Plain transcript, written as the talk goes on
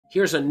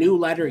Here's a new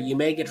letter you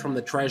may get from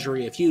the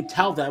Treasury if you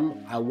tell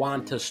them, I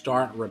want to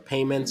start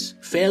repayments.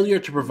 Failure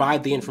to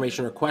provide the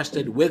information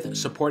requested with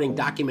supporting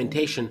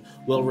documentation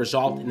will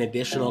result in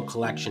additional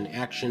collection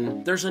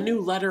action. There's a new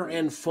letter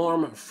and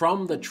form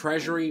from the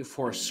Treasury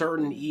for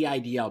certain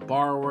EIDL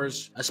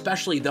borrowers,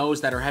 especially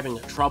those that are having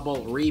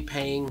trouble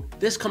repaying.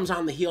 This comes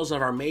on the heels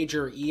of our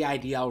major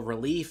EIDL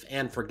relief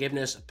and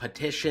forgiveness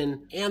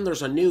petition, and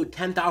there's a new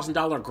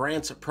 $10,000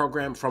 grants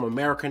program from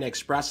American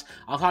Express.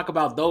 I'll talk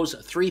about those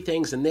three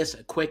things in this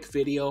quick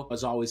video.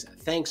 As always,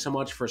 thanks so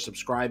much for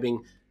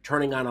subscribing,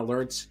 turning on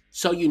alerts,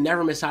 so you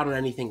never miss out on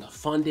anything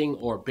funding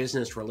or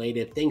business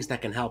related, things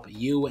that can help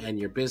you and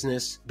your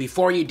business.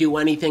 Before you do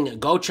anything,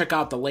 go check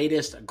out the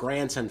latest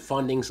grants and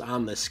fundings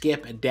on the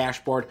Skip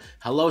dashboard,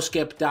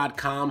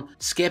 helloskip.com,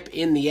 Skip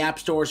in the app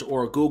stores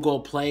or Google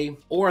Play,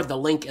 or the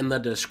link in the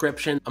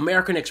description.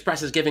 American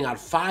Express is giving out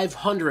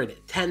 $500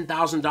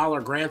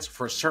 $10,000 grants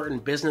for certain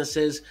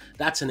businesses.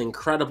 That's an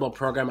incredible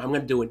program. I'm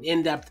going to do an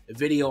in-depth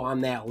video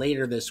on that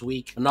later this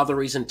week. Another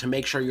reason to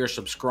make sure you're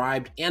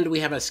subscribed. And we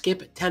have a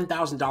Skip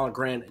 $10,000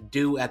 grant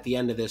due at the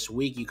end of this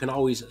week. You can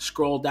always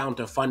scroll down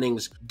to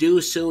fundings due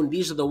soon.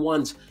 These are the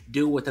ones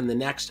due within the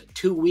next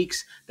 2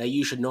 weeks that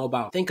you should know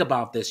about. Think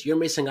about this. You're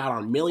missing out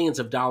on millions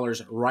of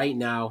dollars right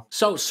now.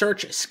 So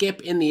search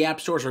Skip in the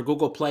app stores or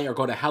Google Play, or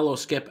go to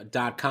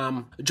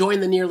helloskip.com. Join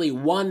the nearly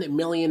 1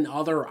 million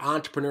other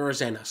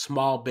entrepreneurs and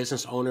small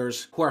business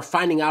owners who are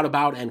finding out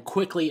about and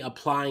quickly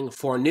applying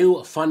for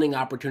new funding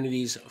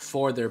opportunities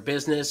for their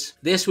business.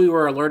 This we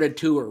were alerted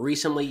to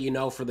recently,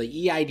 for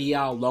the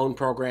EIDL loan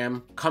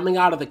program coming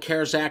out of the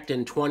CARES Act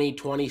in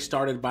 2020,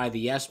 started by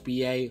the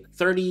SBA,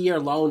 30-year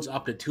loans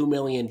up to $2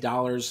 million.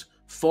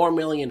 4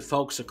 million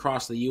folks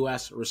across the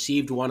U.S.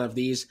 received one of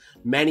these.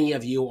 Many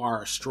of you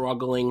are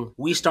struggling.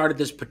 We started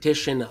this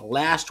petition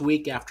last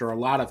week after a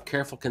lot of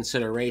careful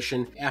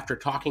consideration, after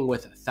talking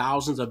with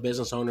thousands of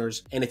business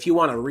owners. And if you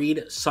want to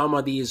read some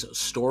of these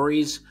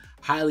stories,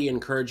 highly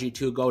encourage you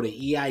to go to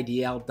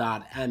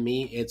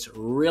EIDL.me. It's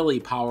really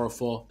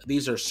powerful.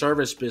 These are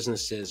service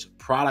businesses,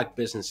 product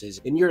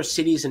businesses in your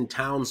cities and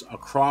towns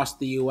across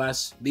the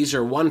US. These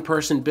are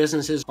one-person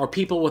businesses or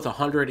people with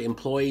 100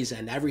 employees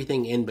and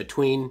everything in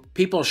between.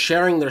 People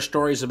sharing their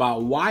stories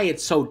about why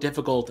it's so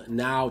difficult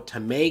now to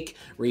make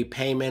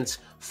repayments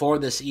for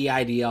this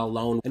EIDL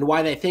loan, and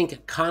why they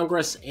think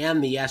Congress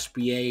and the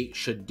SBA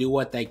should do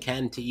what they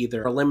can to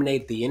either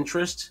eliminate the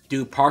interest,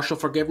 do partial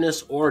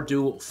forgiveness, or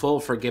do full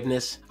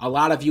forgiveness. A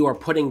lot of you are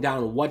putting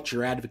down what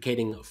you're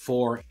advocating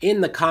for in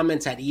the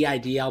comments at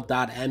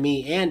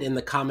EIDL.me and in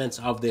the comments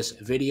of this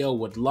video.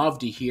 Would love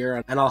to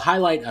hear, and I'll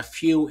highlight a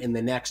few in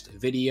the next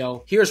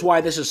video. Here's why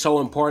this is so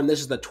important.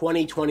 This is the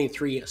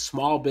 2023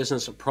 Small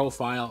Business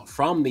Profile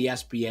from the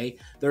SBA.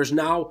 There's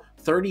now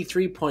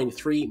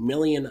 33.3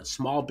 million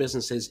small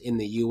businesses in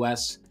the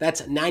US.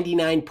 That's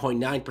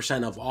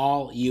 99.9% of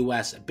all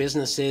US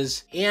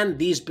businesses, and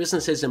these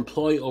businesses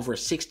employ over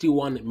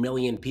 61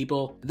 million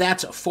people.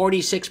 That's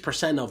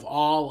 46% of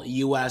all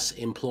US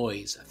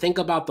employees. Think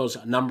about those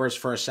numbers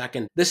for a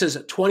second. This is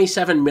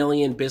 27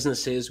 million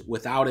businesses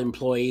without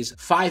employees,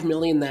 5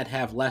 million that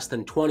have less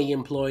than 20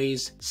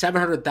 employees,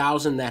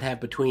 700,000 that have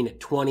between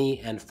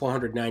 20 and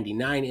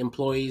 499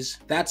 employees.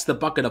 That's the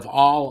bucket of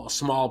all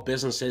small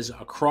businesses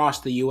across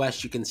the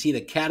US. You can see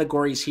the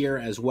categories here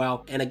as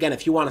well. And again,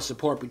 if you want to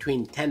support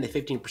between 10 to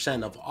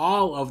 15% of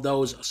all of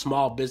those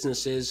small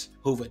businesses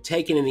who've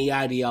taken an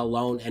EIDL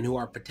loan and who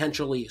are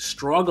potentially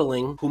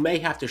struggling, who may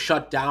have to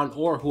shut down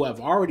or who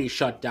have already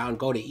shut down,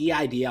 go to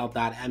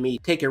EIDL.me.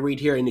 Take a read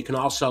here, and you can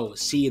also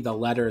see the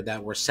letter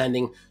that we're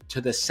sending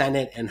to the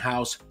Senate and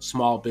House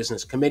Small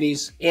Business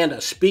Committees.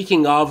 And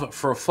speaking of,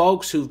 for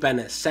folks who've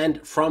been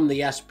sent from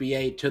the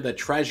SBA to the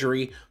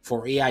Treasury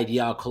for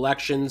EIDL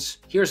collections,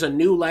 here's a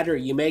new letter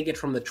you may get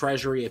from the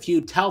Treasury if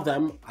you tell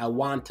them, I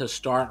want to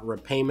start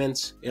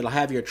repayments. It'll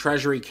have your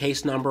Treasury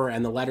case number,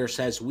 and the letter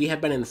says, we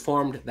have been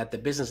informed that the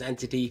business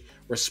entity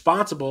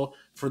responsible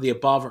for the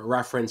above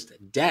referenced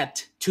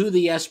debt to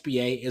the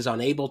SBA is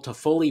unable to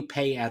fully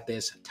pay at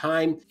this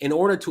time. In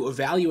order to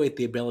evaluate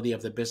the ability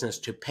of the business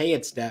to pay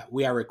its debt,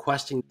 we are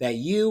requesting that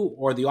you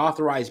or the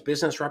authorized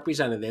business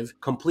representative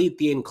complete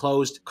the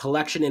enclosed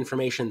collection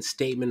information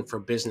statement for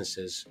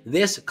businesses.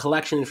 This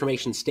collection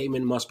information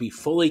statement must be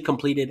fully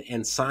completed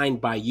and signed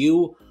by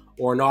you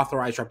or an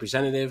authorized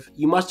representative.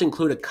 You must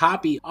include a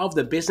copy of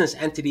the business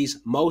entity's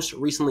most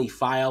recently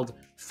filed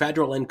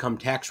federal income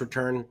tax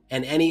return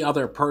and any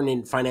other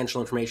pertinent financial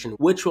information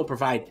which will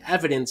provide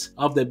evidence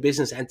of the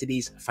business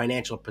entity's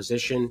financial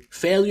position.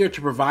 Failure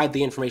to provide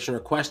the information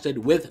requested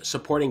with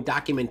supporting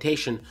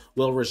documentation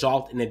will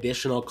result in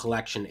additional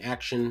collection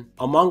action.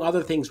 Among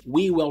other things,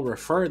 we will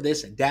refer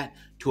this debt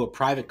to a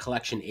private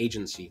collection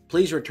agency.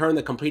 Please return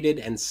the completed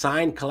and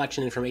signed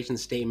collection information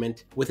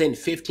statement within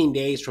 15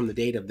 days from the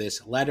date of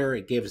this letter.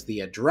 It gives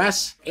the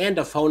address and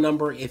a phone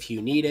number if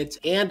you need it,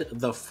 and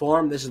the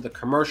form. This is the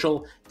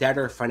commercial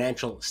debtor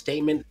financial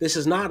statement. This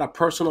is not a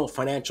personal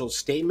financial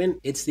statement.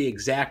 It's the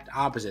exact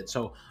opposite.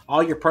 So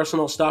all your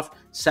personal stuff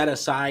set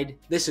aside.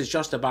 This is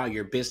just about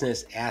your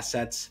business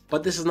assets,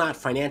 but this is not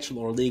financial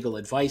or legal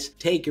advice.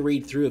 Take a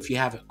read through. If you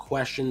have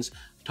questions,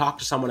 talk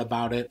to someone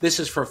about it. This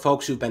is for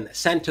folks who've been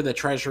sent to the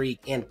Treasury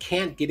and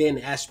can't get in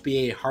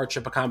SBA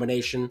hardship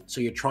accommodation,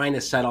 so you're trying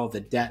to settle the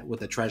debt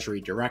with the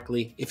Treasury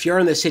directly. If you're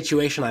in this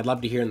situation, I'd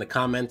love to hear in the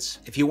comments.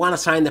 If you want to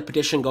sign the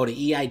petition, go to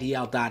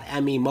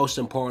EIDL.me. Most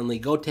importantly,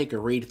 go take a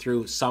read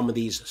through some of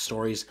these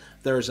stories.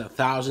 There's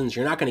thousands.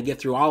 You're not going to get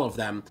through all of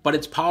them, but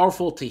it's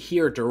powerful to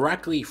hear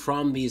directly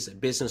from these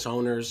business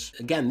owners.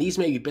 Again, these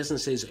may be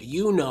businesses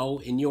you know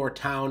in your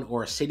town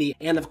or city.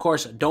 And of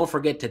course, don't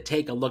forget to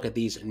take a look at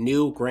these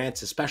new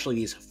grants, especially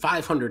these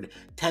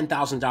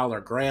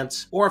 $510,000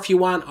 grants. Or if you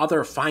want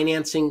other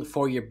financing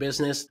for your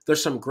business,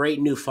 there's some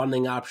great new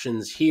funding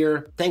options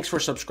here. Thanks for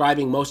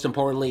subscribing. Most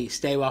importantly,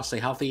 stay well, stay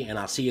healthy, and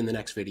I'll see you in the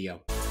next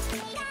video.